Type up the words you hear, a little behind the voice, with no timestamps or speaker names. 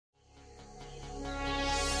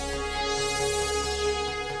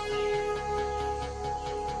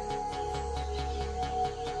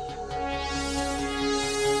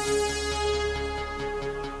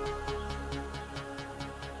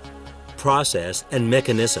process and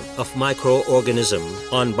mechanism of microorganism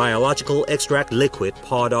on biological extract liquid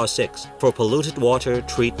PD.6 for polluted water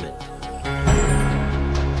treatment.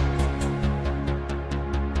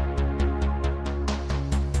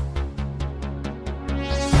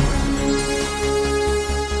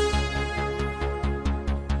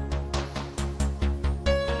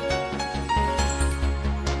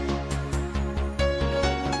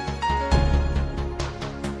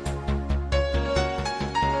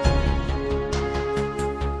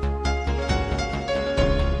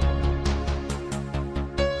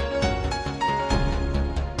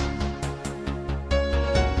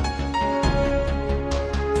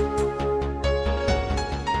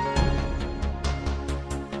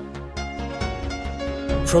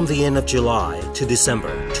 From the end of July to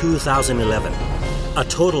December 2011, a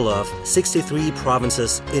total of 63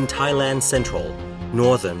 provinces in Thailand's central,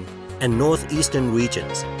 northern, and northeastern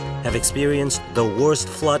regions have experienced the worst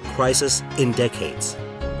flood crisis in decades.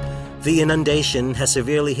 The inundation has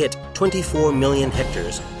severely hit 24 million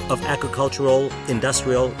hectares of agricultural,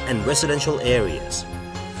 industrial, and residential areas.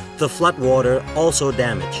 The floodwater also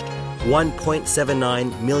damaged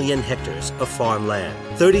 1.79 million hectares of farmland,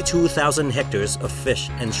 32,000 hectares of fish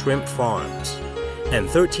and shrimp farms, and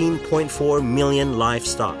 13.4 million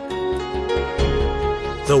livestock.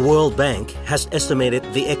 The World Bank has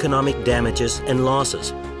estimated the economic damages and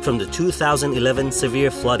losses from the 2011 severe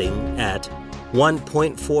flooding at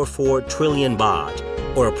 1.44 trillion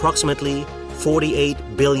baht, or approximately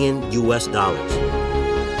 $48 billion.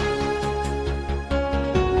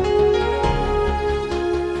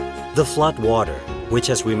 The flood water, which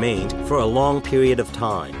has remained for a long period of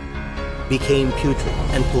time, became putrid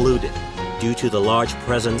and polluted due to the large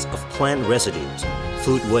presence of plant residues,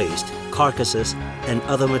 food waste, carcasses, and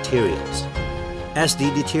other materials. As the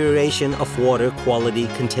deterioration of water quality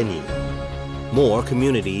continued, more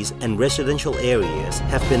communities and residential areas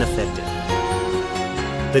have been affected.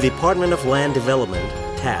 The Department of Land Development,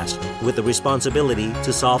 tasked with the responsibility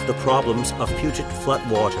to solve the problems of putrid flood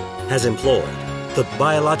water, has employed the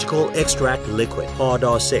biological extract liquid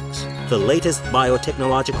PD.6, the latest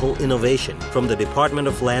biotechnological innovation from the Department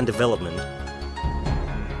of Land Development,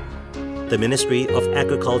 the Ministry of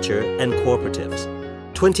Agriculture and Cooperatives.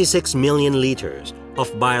 26 million liters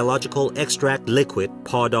of biological extract liquid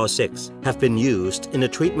PD.6 have been used in the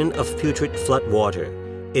treatment of putrid flood water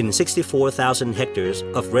in 64,000 hectares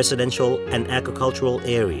of residential and agricultural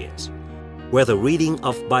areas, where the reading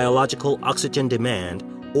of biological oxygen demand,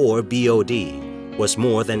 or BOD, was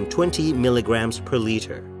more than 20 milligrams per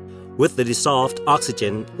liter, with the dissolved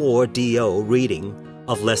oxygen, or DO, reading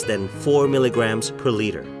of less than 4 milligrams per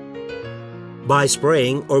liter. By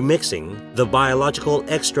spraying or mixing the biological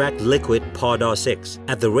extract liquid PD.6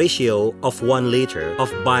 at the ratio of 1 liter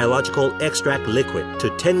of biological extract liquid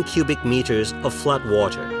to 10 cubic meters of flood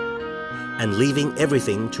water, and leaving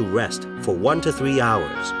everything to rest for 1 to 3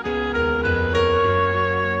 hours,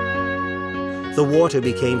 the water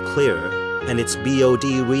became clearer and its BOD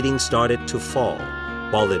reading started to fall,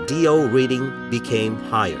 while the DO reading became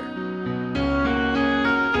higher.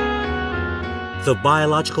 The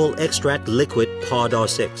biological extract liquid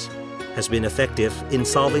PD.6 has been effective in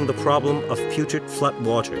solving the problem of putrid flood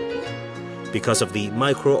water because of the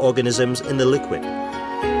microorganisms in the liquid,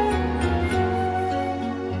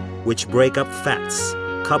 which break up fats,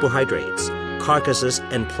 carbohydrates, carcasses,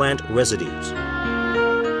 and plant residues.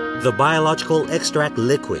 The biological extract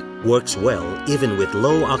liquid works well even with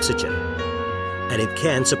low oxygen, and it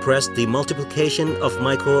can suppress the multiplication of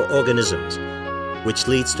microorganisms, which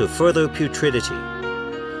leads to further putridity,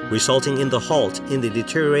 resulting in the halt in the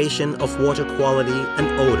deterioration of water quality and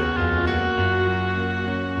odor.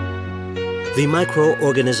 The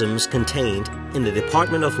microorganisms contained in the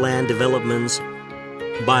Department of Land Development's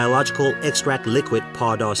biological extract liquid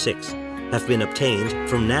PD.6 have been obtained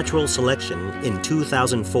from natural selection in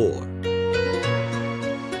 2004.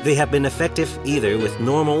 They have been effective either with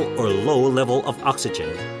normal or low level of oxygen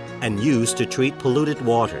and used to treat polluted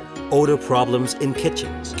water, odor problems in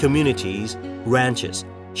kitchens, communities, ranches,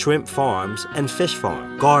 shrimp farms, and fish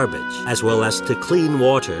farms, garbage, as well as to clean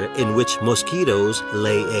water in which mosquitoes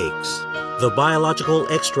lay eggs. The biological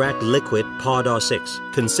extract liquid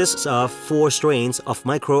PD.6 consists of 4 strains of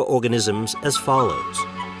microorganisms as follows.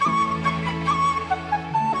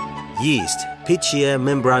 Yeast, Pichia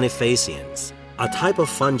membranifaciens, a type of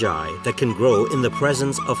fungi that can grow in the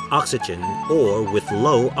presence of oxygen or with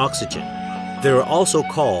low oxygen. They are also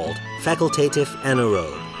called facultative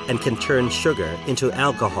anaerobe and can turn sugar into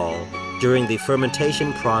alcohol during the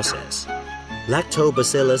fermentation process.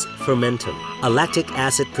 Lactobacillus fermentum, a lactic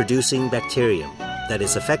acid-producing bacterium that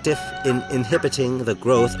is effective in inhibiting the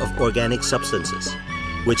growth of organic substances,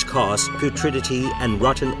 which cause putridity and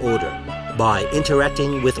rotten odor. By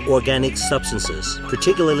interacting with organic substances,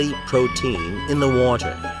 particularly protein, in the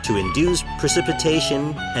water to induce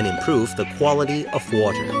precipitation and improve the quality of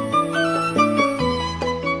water.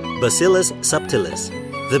 Bacillus subtilis,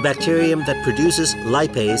 the bacterium that produces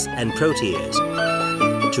lipase and protease,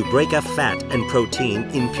 to break up fat and protein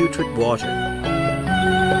in putrid water,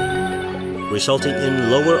 resulting in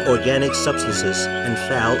lower organic substances and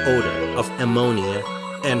foul odor of ammonia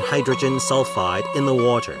and hydrogen sulfide in the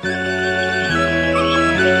water.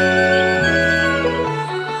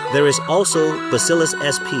 There is also Bacillus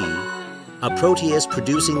sp, a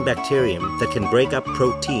protease-producing bacterium that can break up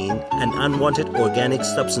protein and unwanted organic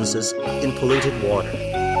substances in polluted water.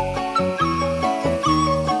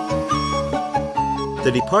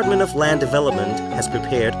 The Department of Land Development has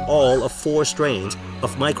prepared all of 4 strains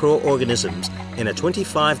of microorganisms in a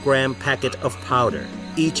 25-gram packet of powder,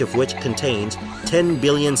 each of which contains 10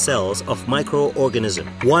 billion cells of microorganism.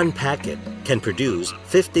 One packet can produce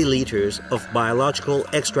 50 liters of biological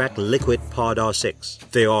extract liquid PD.6.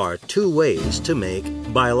 There are 2 ways to make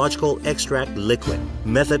biological extract liquid.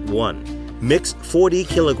 Method 1. Mix 40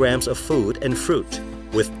 kilograms of food and fruit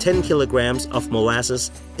with 10 kilograms of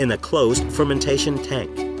molasses in a closed fermentation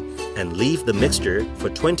tank and leave the mixture for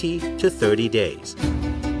 20 to 30 days.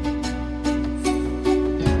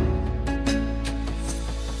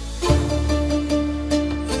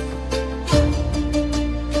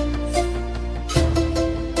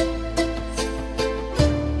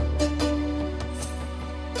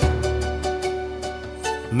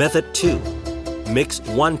 Method 2. Mix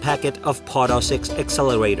 1 packet of PD.6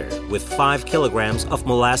 accelerator with 5 kilograms of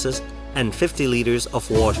molasses and 50 liters of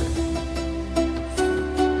water,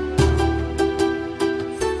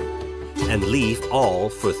 and leave all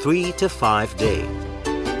for 3 to 5 days.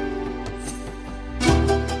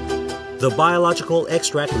 The biological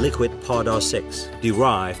extract liquid PD.6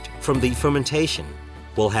 derived from the fermentation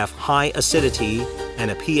will have high acidity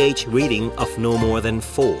and a pH reading of no more than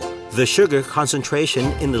 4. The sugar concentration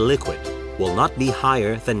in the liquid will not be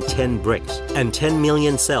higher than 10 bricks, and 10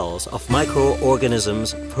 million cells of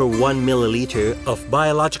microorganisms per 1 milliliter of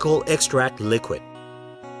biological extract liquid.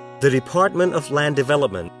 The Department of Land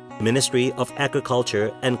Development, Ministry of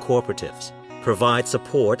Agriculture and Cooperatives provide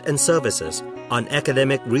support and services on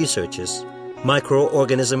academic researches,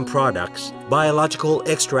 microorganism products, biological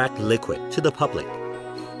extract liquid to the public.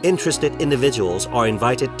 Interested individuals are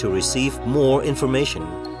invited to receive more information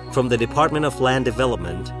from the Department of Land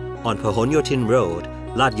Development on Pahonyotin Road,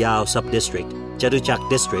 Lat Yao Sub-District, Jatuchak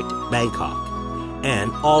District, Bangkok,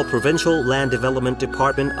 and all Provincial Land Development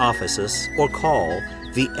Department offices, or call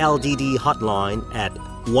the LDD hotline at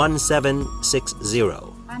 1760.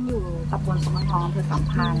 บ้านอยู่ตำบลสมทองอำเภอสัม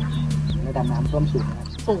พันธ์ระดับน้ำท่วมสูง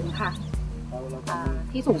สูงค่ะ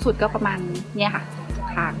ที่สูงสุดก็ประมาณเนี่ยค่ะ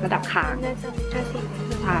ขางระดับขาง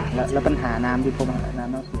ใช่แล้วปัญหาน้ำที่พบน้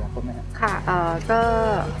ำเน่าเสียพบไหมค่ะก็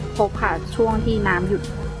พบค่ะช่วงที่น้ำหยุด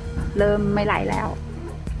เริ่มไม่ไหลแล้ว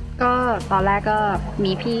ก็ตอนแรกก็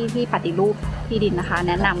มีพี่ที่ปฏิรูปที่ดินนะคะแ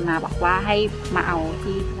นะนำมาบอกว่าให้มาเอา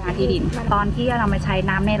ที่ดินตอนที่เรามาใช้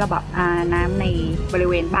น้ำในระบบน้ำในบริ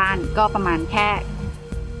เวณบ้านก็ประมาณแค่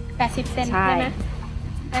80 เซนใช่ไหม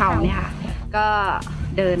เขาเนี่ยค่ะก็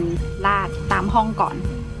เดินลาดตามห้องก่อน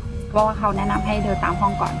เพราะว่าเขาแนะนำให้เดินตามห้อ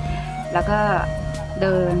งก่อนแล้วก็เ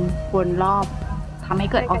ดินวนรอบทำให้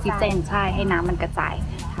เกิดออกซิเจนใช่ให้น้ำมันกระจาย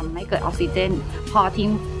ทำให้เกิดออกซิเจนพอทิ้ง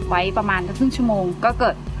ไว้ประมาณครึ่งชั่วโมงก็เ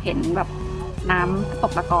กิดเห็นแบบน้ำต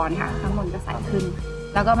กตะกอนค่ะข้างบนก็ใสขึ้น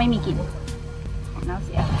แล้วก็ไม่มีกลิ่นของเน่าเ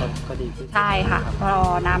สียก็ดีขึ้นใช่ค่ะพอ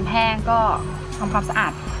น้ำแห้งก็ทำความสะอา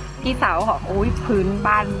ดพี่สาวบอกโอ้ยพื้น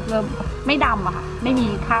บ้านเริ่มไม่ดำอะค่ะไม่มี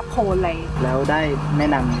คราบโคลนเลยแล้วได้แนะ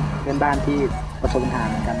นำเพื่อนบ้านที่ประสบปัญหา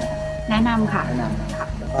เหมือนกันไหมแนะนำค่ะแนะนำค่ะ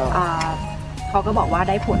เขาก็บอกว่า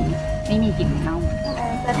ได้ผลไม่มีกลิ่นเน่า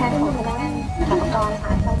ตัวแทนของคณะกรรมการค่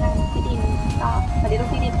ะเจ้าหน้าที่ดินก็ปฏิรูป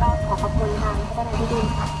ที่ดินก็ขอขอบคุณทางเจ้าหน้าที่ดิน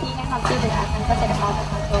ค่ะที่ให้ความช่วยเหลือทางเกษตรกรประ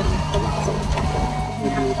ชาชน